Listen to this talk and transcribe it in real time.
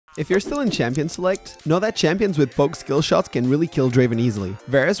If you're still in Champion Select, know that champions with poke skill shots can really kill Draven easily.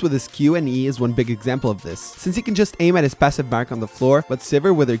 Varus with his Q and E is one big example of this, since he can just aim at his passive mark on the floor, but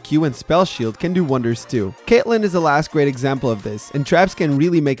Sivir with her Q and Spell Shield can do wonders too. Caitlyn is the last great example of this, and traps can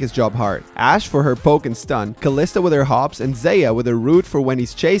really make his job hard. Ashe for her poke and stun, Kalista with her hops, and Zaya with her root for when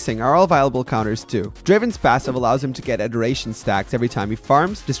he's chasing are all viable counters too. Draven's passive allows him to get adoration stacks every time he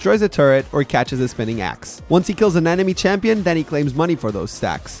farms, destroys a turret, or catches a spinning axe. Once he kills an enemy champion, then he claims money for those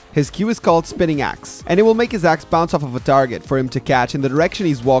stacks. His Q is called Spinning Axe, and it will make his axe bounce off of a target for him to catch in the direction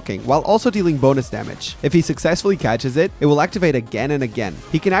he's walking, while also dealing bonus damage. If he successfully catches it, it will activate again and again.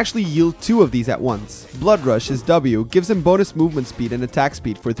 He can actually yield 2 of these at once. Blood Rush, his W, gives him bonus movement speed and attack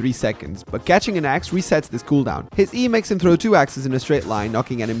speed for 3 seconds, but catching an axe resets this cooldown. His E makes him throw 2 axes in a straight line,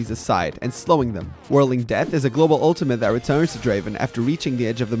 knocking enemies aside and slowing them. Whirling Death is a global ultimate that returns to Draven after reaching the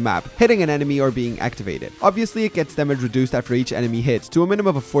edge of the map, hitting an enemy or being activated. Obviously, it gets damage reduced after each enemy hit to a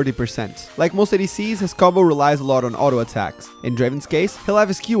minimum of 40%. Like most ADCs, his combo relies a lot on auto attacks. In Draven's case, he'll have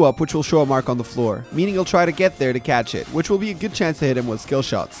his Q up, which will show a mark on the floor, meaning he'll try to get there to catch it, which will be a good chance to hit him with skill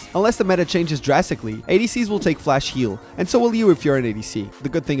shots. Unless the meta changes drastically, ADCs will take flash heal, and so will you if you're an ADC. The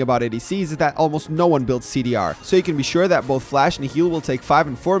good thing about ADCs is that almost no one builds CDR, so you can be sure that both flash and heal will take 5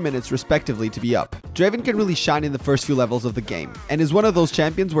 and 4 minutes respectively to be up. Draven can really shine in the first few levels of the game, and is one of those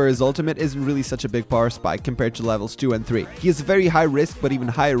champions where his ultimate isn't really such a big power spike compared to levels 2 and 3. He is very high risk but even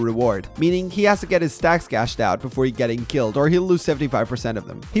higher reward, meaning he has to get his stacks cashed out before getting killed, or he'll lose 75% of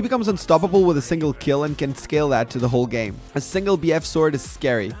them. He becomes unstoppable with a single kill and can scale that to the whole game. A single BF sword is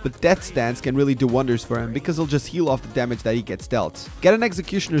scary, but Death Stance can really do wonders for him because he'll just heal off the damage that he gets dealt. Get an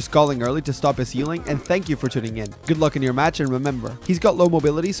Executioner's Calling early to stop his healing, and thank you for tuning in. Good luck in your match, and remember, he's got low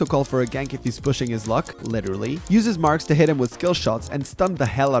mobility, so call for a gank if he's pushing his luck, literally. Use his marks to hit him with skill shots and stun the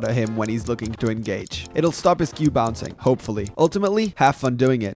hell out of him when he's looking to engage. It'll stop his Q bouncing, hopefully. Ultimately, have fun doing it.